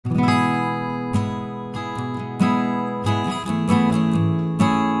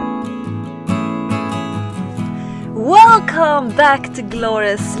Welcome back to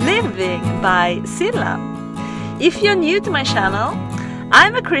Glorious Living by Silla. If you're new to my channel,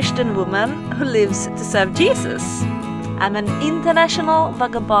 I'm a Christian woman who lives to serve Jesus. I'm an international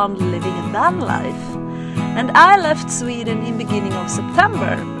vagabond living in Vanlife, and I left Sweden in beginning of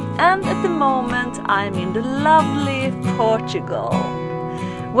September, and at the moment I'm in the lovely Portugal.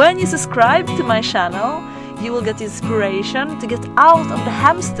 When you subscribe to my channel, you will get inspiration to get out of the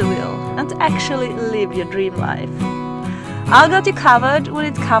hamster wheel and to actually live your dream life. I'll got you covered when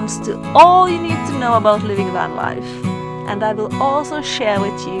it comes to all you need to know about living van life, and I will also share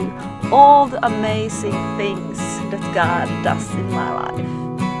with you all the amazing things that God does in my life.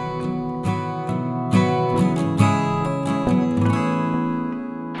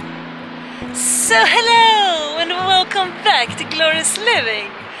 So hello and welcome back to Glorious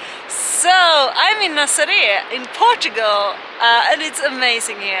Living. So, I'm in Nazaré in Portugal, and it's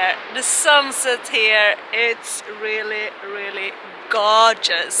amazing here. The sunset here, it's really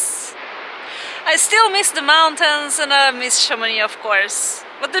gorgeous. I still miss the mountains and I miss Chamonix, of course,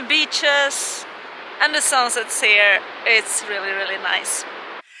 but the beaches and the sunsets here, it's really nice.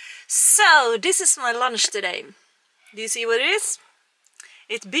 So, this is my lunch today. Do you see what it is?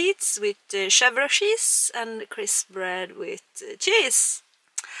 It beets with chèvre cheese and crisp bread with cheese.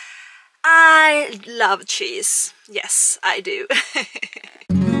 I love cheese. Yes, I do.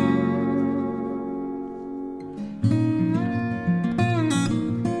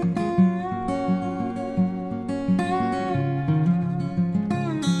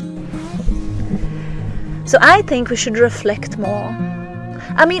 So I think we should reflect more.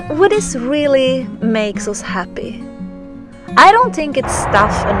 I mean, what is really makes us happy? I don't think it's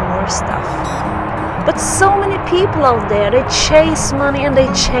stuff and more stuff. But so many people out there, they chase money and they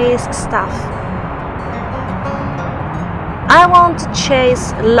chase stuff. I want to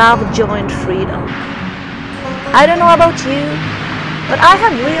chase love, joy and freedom. I don't know about you, but I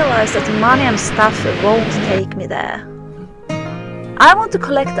have realized that money and stuff won't take me there. I want to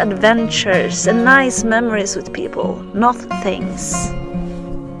collect adventures and nice memories with people, not things.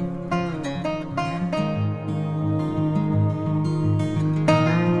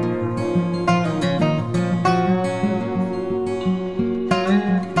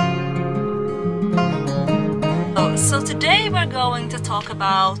 So today we're going to talk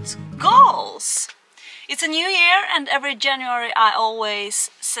about goals. It's a new year, and every January I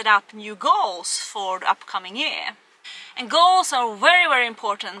always set up new goals for the upcoming year. And goals are very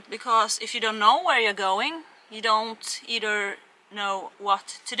important, because if you don't know where you're going, you don't either know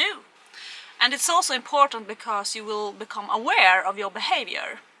what to do. And it's also important because you will become aware of your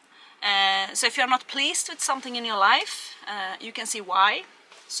behavior. So if you're not pleased with something in your life, you can see why.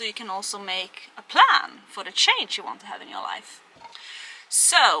 So you can also make a plan for the change you want to have in your life.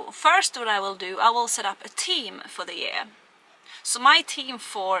 So first what I will do, I will set up a theme for the year. So my theme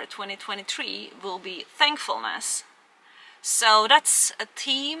for 2023 will be thankfulness. So that's a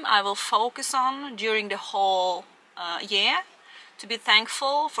theme I will focus on during the whole year. To be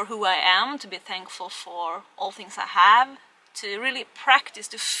thankful for who I am, to be thankful for all things I have, to really practice,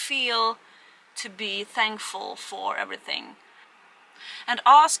 to feel, to be thankful for everything. And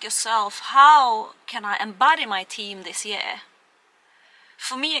ask yourself, how can I embody my theme this year?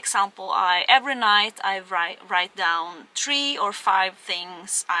 For me, example, every night I write down 3 or 5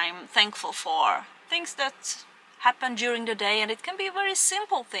 things I'm thankful for. Things that happen during the day, and it can be very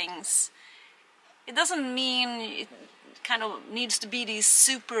simple things. It doesn't mean it kind of needs to be these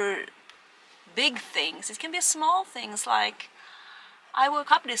super big things. It can be small things like, I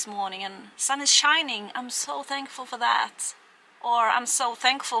woke up this morning and sun is shining, I'm so thankful for that. Or I'm so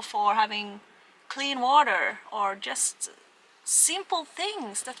thankful for having clean water, or just simple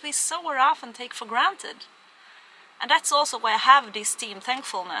things that we so often take for granted. And that's also why I have this theme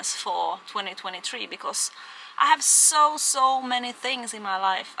thankfulness for 2023, because I have so many things in my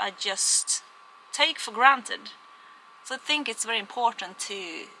life I just take for granted. So I think it's very important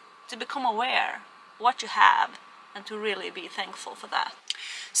to become aware what you have and to really be thankful for that.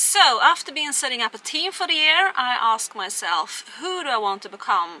 So, after setting up a theme for the year, I ask myself, who do I want to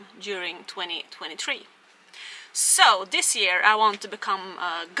become during 2023? So, this year I want to become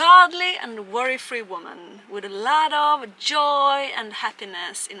a godly and worry-free woman with a lot of joy and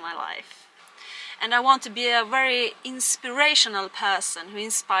happiness in my life. And I want to be a very inspirational person who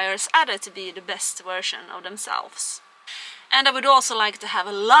inspires others to be the best version of themselves. And I would also like to have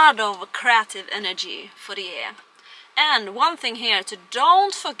a lot of creative energy for the year. And one thing here to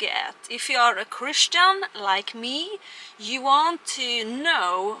don't forget, if you are a Christian like me, you want to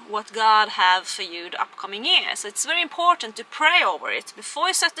know what God has for you the upcoming year. So it's very important to pray over it. Before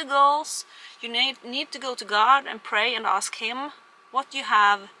you set the goals, you need to go to God and pray and ask Him what you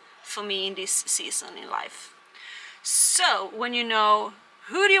have for me in this season in life. So when you know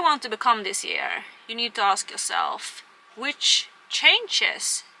who do you want to become this year, you need to ask yourself, which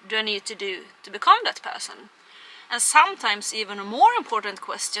changes do I need to do to become that person? And sometimes even a more important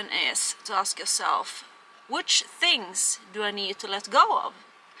question is to ask yourself, which things do I need to let go of?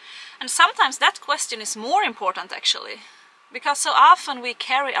 And sometimes that question is more important actually, because so often we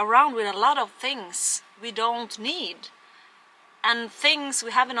carry around with a lot of things we don't need, and things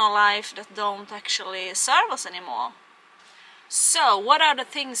we have in our life that don't actually serve us anymore. So what are the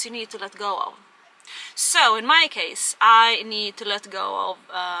things you need to let go of? So in my case, I need to let go of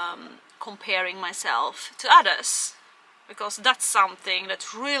comparing myself to others, because that's something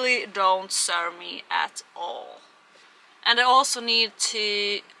that really don't serve me at all. And I also need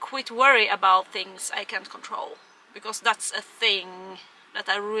to quit worry about things I can't control, because that's a thing that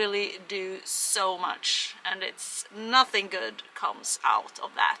I really do so much, and it's nothing good comes out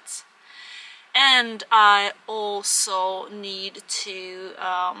of that. And I also need to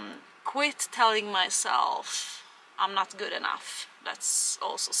quit telling myself I'm not good enough. That's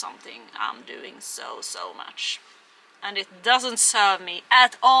also something I'm doing so much, and it doesn't serve me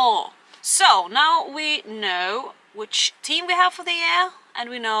at all. So now we know which team we have for the year, and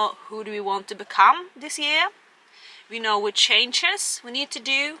we know who do we want to become this year. We know which changes we need to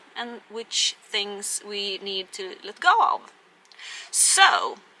do and which things we need to let go of.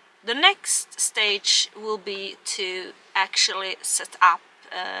 So the next stage will be to actually set up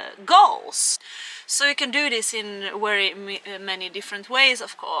goals. So you can do this in very many different ways,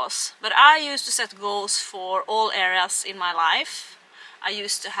 of course, but I used to set goals for all areas in my life. I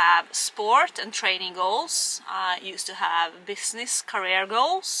used to have sport and training goals. I used to have business career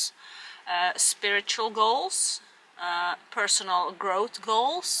goals, spiritual goals, personal growth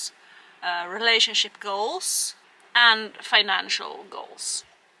goals, relationship goals, and financial goals.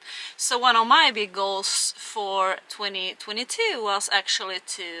 So one of my big goals for 2022 was actually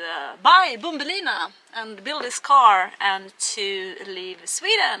to buy Bumbelina and build this car and to leave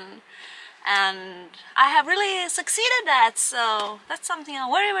Sweden. And I have really succeeded that, so that's something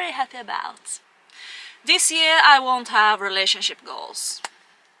I'm very happy about. This year I won't have relationship goals,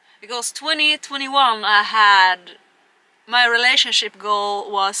 because 2021 I had my relationship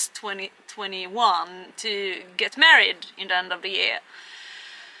goal was 2021 to get married in the end of the year.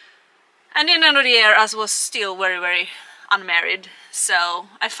 And in the end of the year I was still very unmarried, so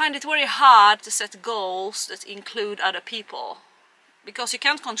I find it very hard to set goals that include other people, because you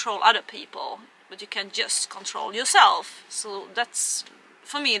can't control other people, but you can just control yourself. So that's,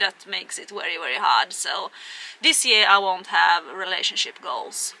 for me, that makes it very hard. So this year I won't have relationship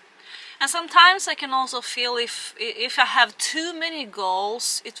goals. And sometimes I can also feel if I have too many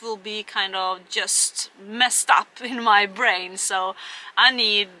goals, it will be kind of just messed up in my brain. So I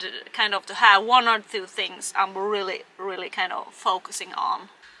need kind of to have one or two things I'm really kind of focusing on.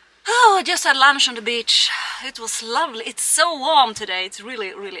 Oh, I just had lunch on the beach. It was lovely. It's so warm today. It's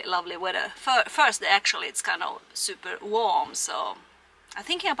really lovely weather. First, actually, it's kind of super warm, so I'm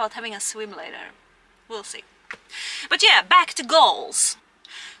thinking about having a swim later. We'll see. But yeah, back to goals.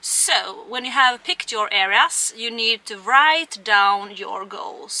 So, when you have picked your areas, you need to write down your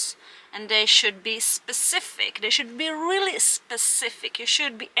goals. And they should be specific. They should be really specific. You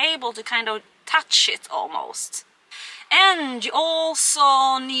should be able to kind of touch it almost. And you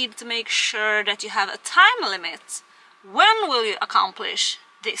also need to make sure that you have a time limit. When will you accomplish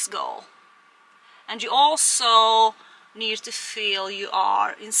this goal? And you also need to feel you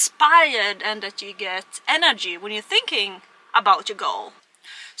are inspired and that you get energy when you're thinking about your goal.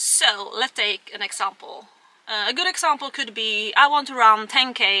 So let's take an example. A good example could be, I want to run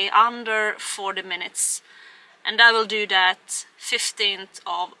 10k under 40 minutes, and I will do that 15th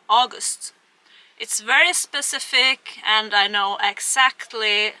of August. It's very specific, and I know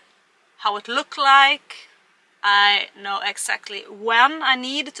exactly how it looks like. I know exactly when I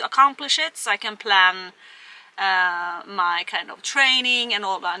need to accomplish it, so I can plan my kind of training and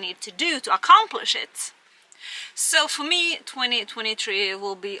all that I need to do to accomplish it. So for me, 2023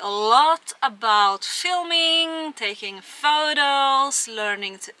 will be a lot about filming, taking photos,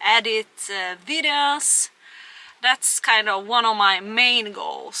 learning to edit videos. That's kind of one of my main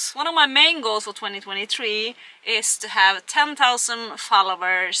goals. One of my main goals for 2023 is to have 10,000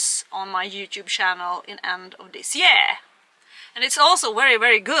 followers on my YouTube channel in end of this year. And it's also very,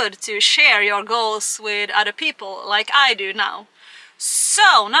 very good to share your goals with other people, like I do now.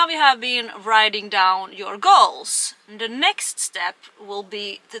 So now we have been writing down your goals. And the next step will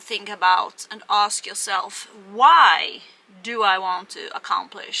be to think about and ask yourself, why do I want to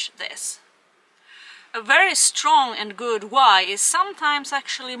accomplish this? A very strong and good why is sometimes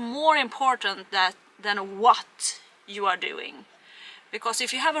actually more important than what you are doing. Because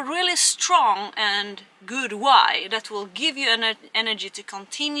if you have a really strong and good why, that will give you an energy to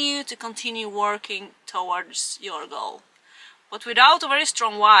continue working towards your goal. But without a very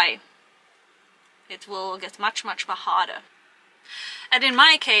strong why, it will get much harder. And in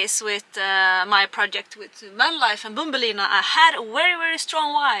my case with my project with Vanlife and Bumbelina, I had a very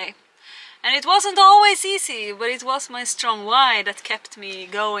strong why. And it wasn't always easy, but it was my strong why that kept me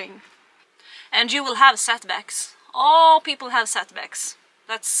going. And you will have setbacks. All people have setbacks.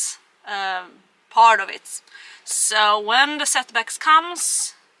 That's part of it. So when the setbacks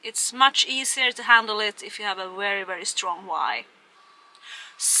comes, it's much easier to handle it if you have a very strong why.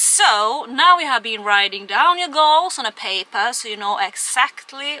 So now we have been writing down your goals on a paper, so you know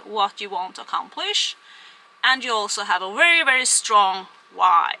exactly what you want to accomplish, and you also have a very strong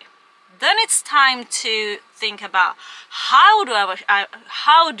why. Then it's time to think about how do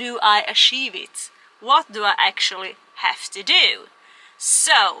I achieve it? What do I actually have to do?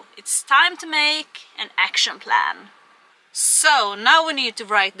 So it's time to make an action plan. So now we need to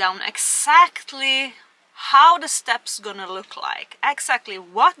write down exactly how the steps gonna look like, exactly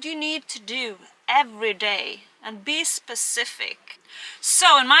what you need to do every day, and be specific.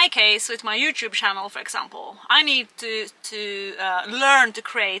 So in my case, with my YouTube channel, for example, I need to learn to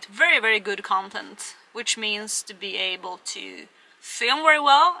create very good content, which means to be able to film very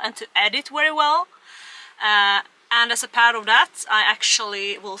well and to edit very well. And as a part of that, I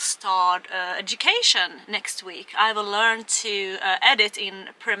actually will start education next week. I will learn to edit in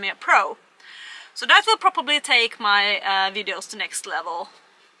Premiere Pro. So that will probably take my videos to next level.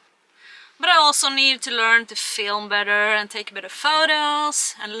 But I also need to learn to film better and take better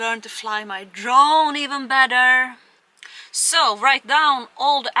photos and learn to fly my drone even better. So write down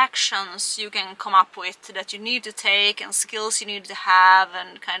all the actions you can come up with that you need to take and skills you need to have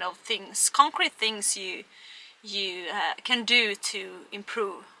and kind of things, concrete things you can do to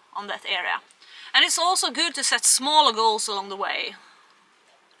improve on that area. And it's also good to set smaller goals along the way.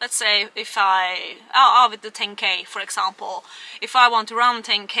 Let's say if with the 10k, for example, if I want to run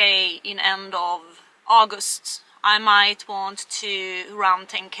 10k in end of August, I might want to run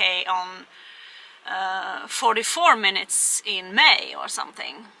 10k on 44 minutes in May or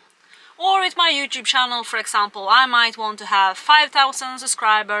something. Or with my YouTube channel, for example, I might want to have 5,000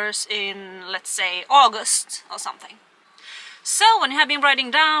 subscribers in, let's say, August or something. So when you have been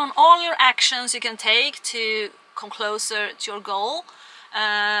writing down all your actions you can take to come closer to your goal,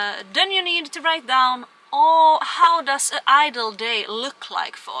 then you need to write down, how does an ideal day look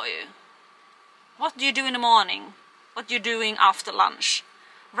like for you? What do you do in the morning? What are you doing after lunch?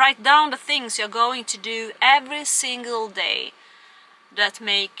 Write down the things you're going to do every single day that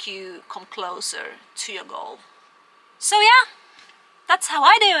make you come closer to your goal. So yeah, that's how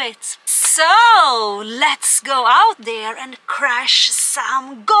I do it. So let's go out there and crush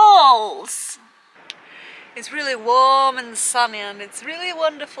some goals. It's really warm and sunny and it's really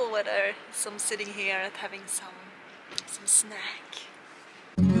wonderful weather. So I'm sitting here and having some snack.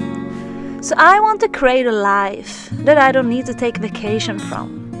 So I want to create a life that I don't need to take vacation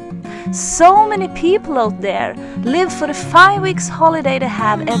from. So many people out there live for the 5 weeks holiday they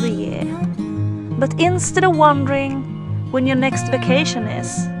have every year. But instead of wondering when your next vacation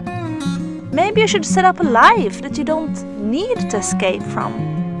is, maybe you should set up a life that you don't need to escape from.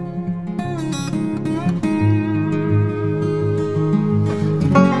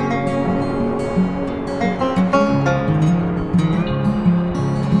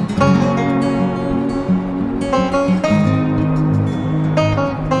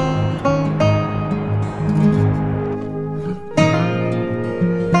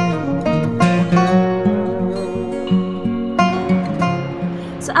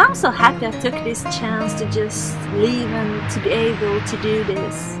 I'm so happy I took this chance to just leave and to be able to do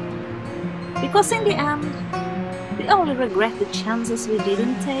this. Because in the end, we only regret the chances we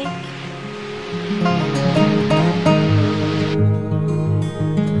didn't take.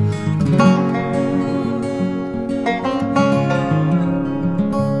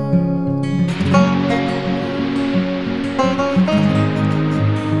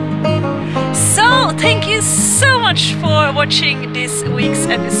 So, thank you so much for watching this week's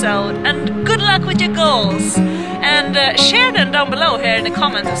episode and good luck with your goals, and share them down below here in the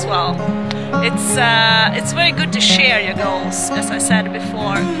comments as well. It's very good to share your goals, as I said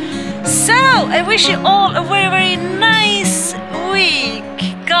before. So I wish you all a very, very nice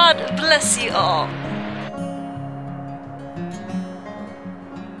week. God bless you all.